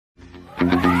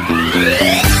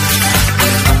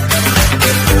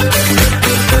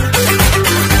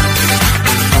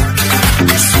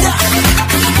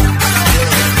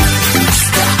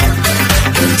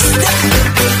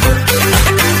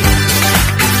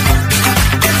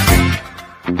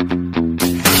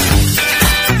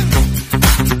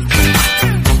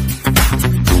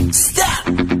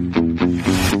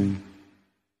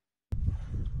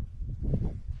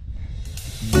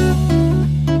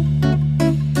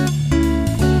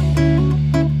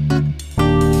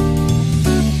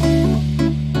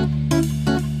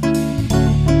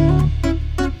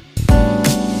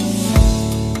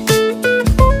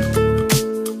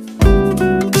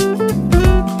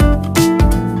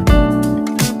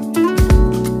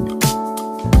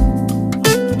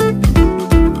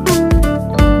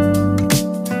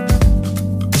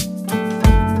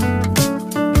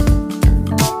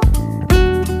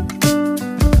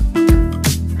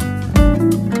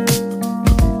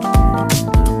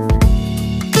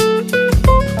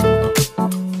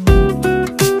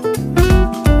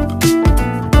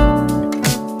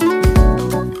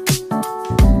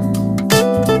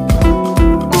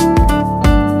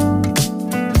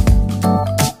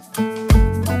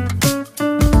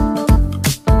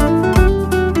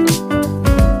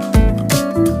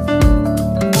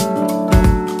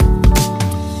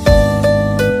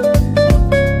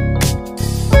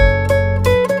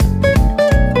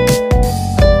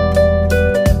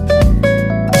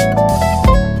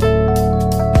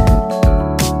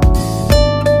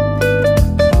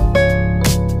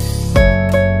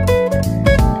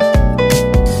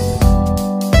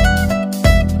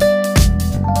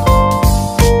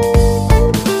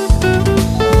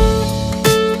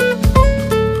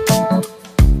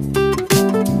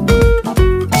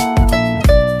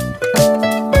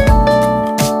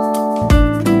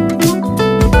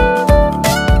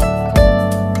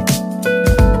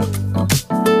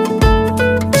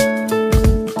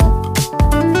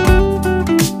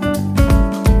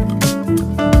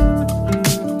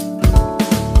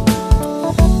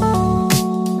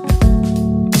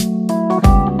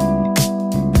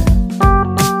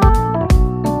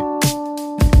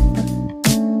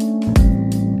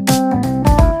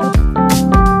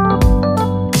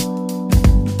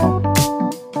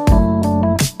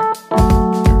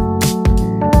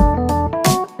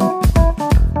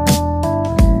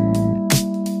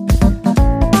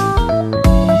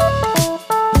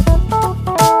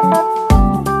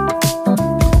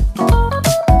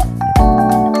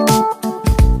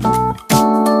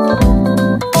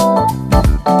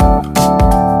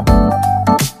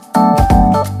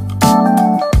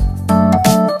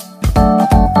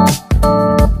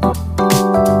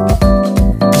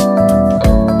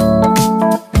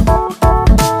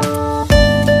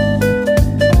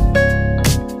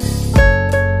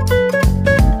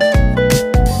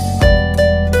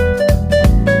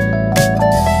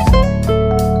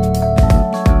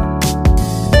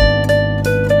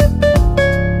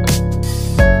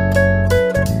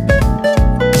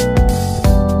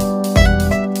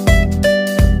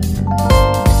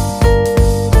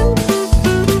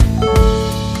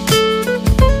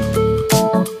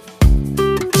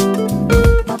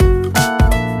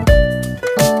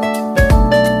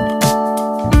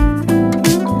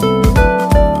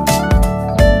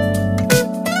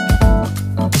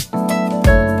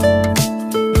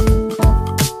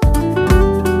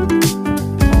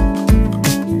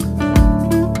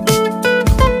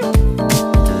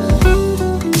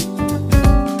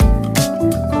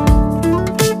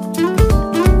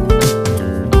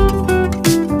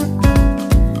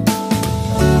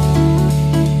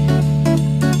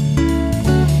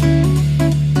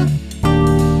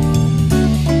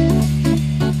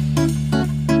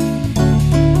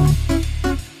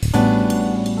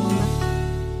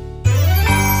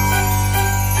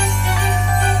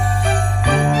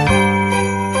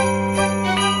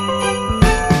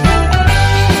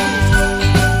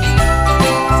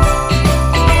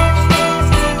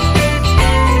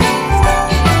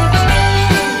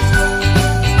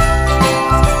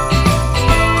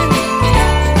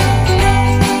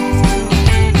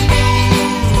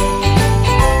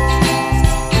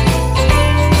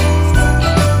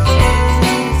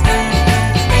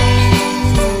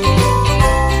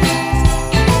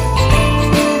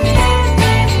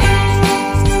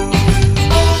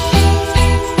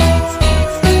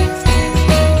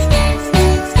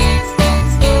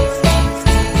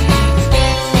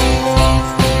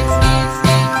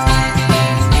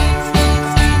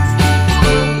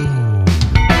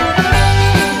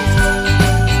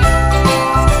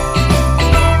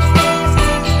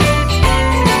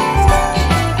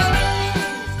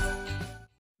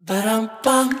Easy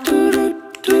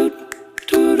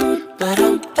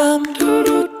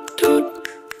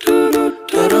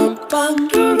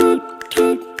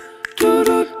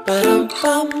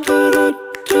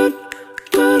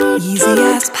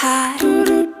as pie,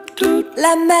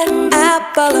 lemon,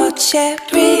 apple or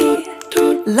cherry.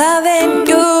 Loving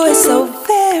you is so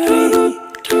very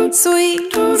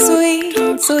sweet,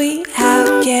 sweet, sweet.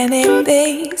 How can it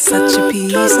be such a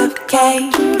piece of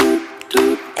cake?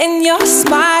 And your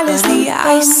smile is the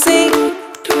icing.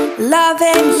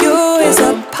 Loving you is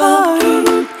a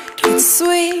party. It's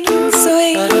sweet,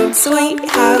 sweet, sweet.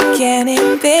 How can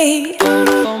it be?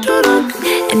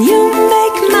 And you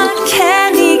make my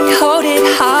candy-coated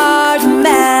heart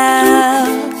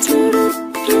melt.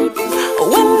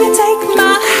 When you take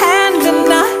my hand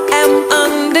and I am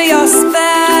under your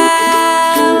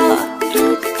spell.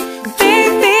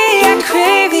 Baby, I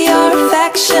crave your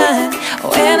affection.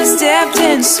 When I stepped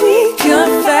in sweet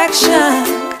confection.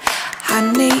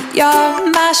 Honey,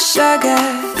 you're my sugar.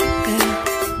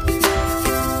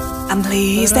 I'm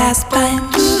pleased as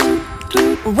punch,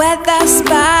 whether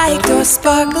spiked or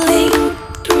sparkling.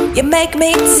 You make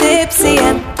me tipsy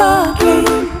and bubbly.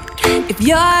 If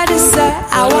you're dessert,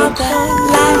 I want the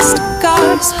last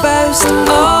course first.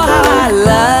 Oh, how I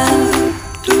love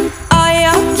all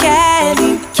your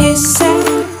candy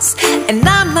kisses, and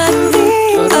I'm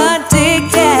addicted.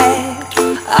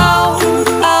 Oh,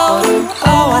 oh,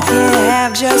 oh, I can't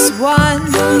have just one.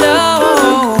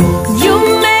 No, you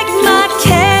make my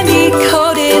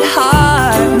candy-coated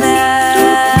heart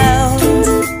melt.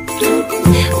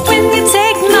 When you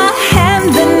take my hand,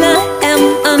 then I am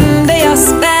under your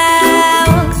spell.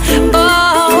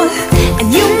 Oh, and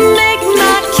you make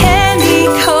my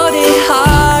candy-coated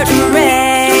heart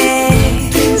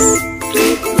race.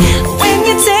 When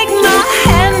you take my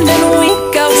hand, then we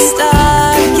go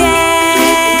stargaze.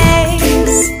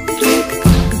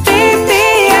 Baby,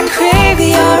 I crave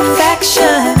your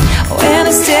affection. When I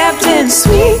stepped in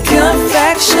sweet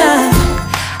confection.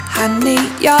 Honey,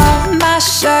 you're my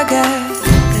sugar.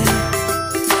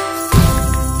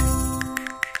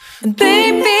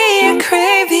 Baby, I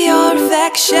crave your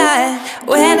affection.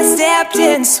 When I stepped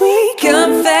in sweet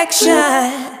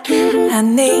confection.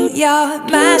 Honey, you're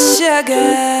my sugar.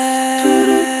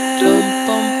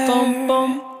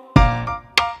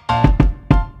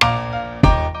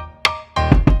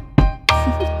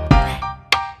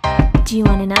 Do you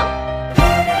want to know?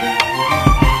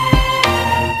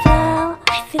 Well,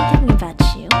 I've been thinking about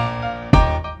you,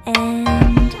 and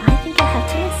I think you'll have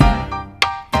to listen,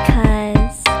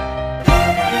 because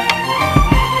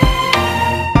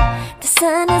the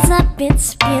sun is up,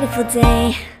 it's a beautiful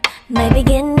day. My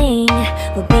beginning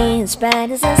will be as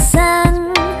bright as the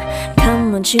sun.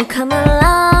 Come, won't you come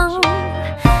along?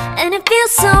 And it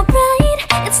feels so bright,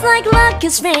 it's like luck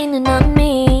is raining on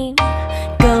me.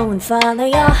 Go and follow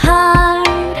your heart,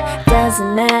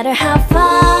 doesn't matter how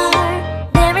far.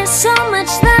 There is so much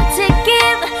love to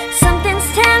give, something's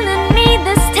telling me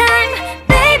this time.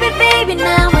 Baby, baby,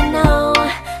 now I know.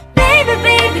 Baby,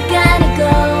 baby, gotta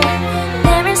go.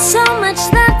 There is so much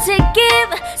love to give,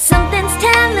 something's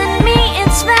telling me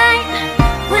it's right.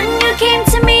 When you came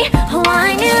to me, oh,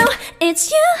 I knew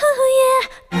it's you, yeah,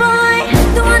 boy.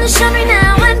 The one to show me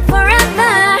now and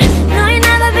forever. No, you'll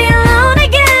never be alone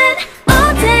again.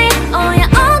 All day, oh yeah,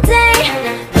 all day.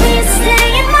 Please stay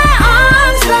in my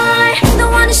arms, boy. The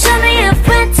one to show me if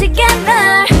we're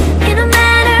together. It don't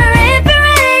matter if it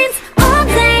rains. All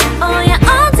day, oh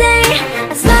yeah, all day.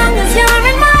 As long as you're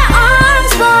in my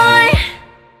arms, boy.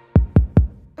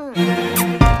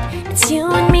 It's you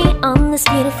and me on this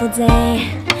beautiful day,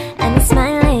 and I'm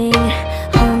smiling,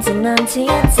 holding on to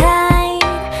you tight.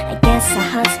 I guess our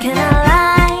hearts can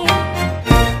align,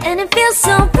 and it feels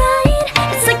so bright.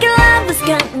 It's like your love has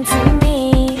gotten to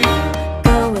me.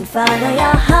 Go and follow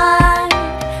your heart,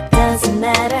 doesn't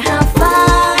matter how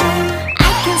far.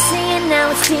 I can see it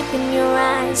now, it's deep in your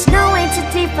eyes. No way to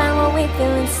define what we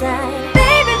feel inside.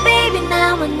 Baby, baby,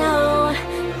 now I know.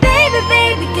 Baby,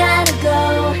 baby, gotta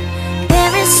go.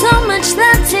 There is so much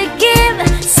love to give,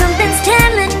 something's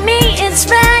telling me it's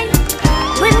right.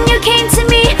 When you came to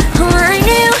me, oh, I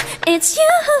knew it's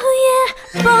you.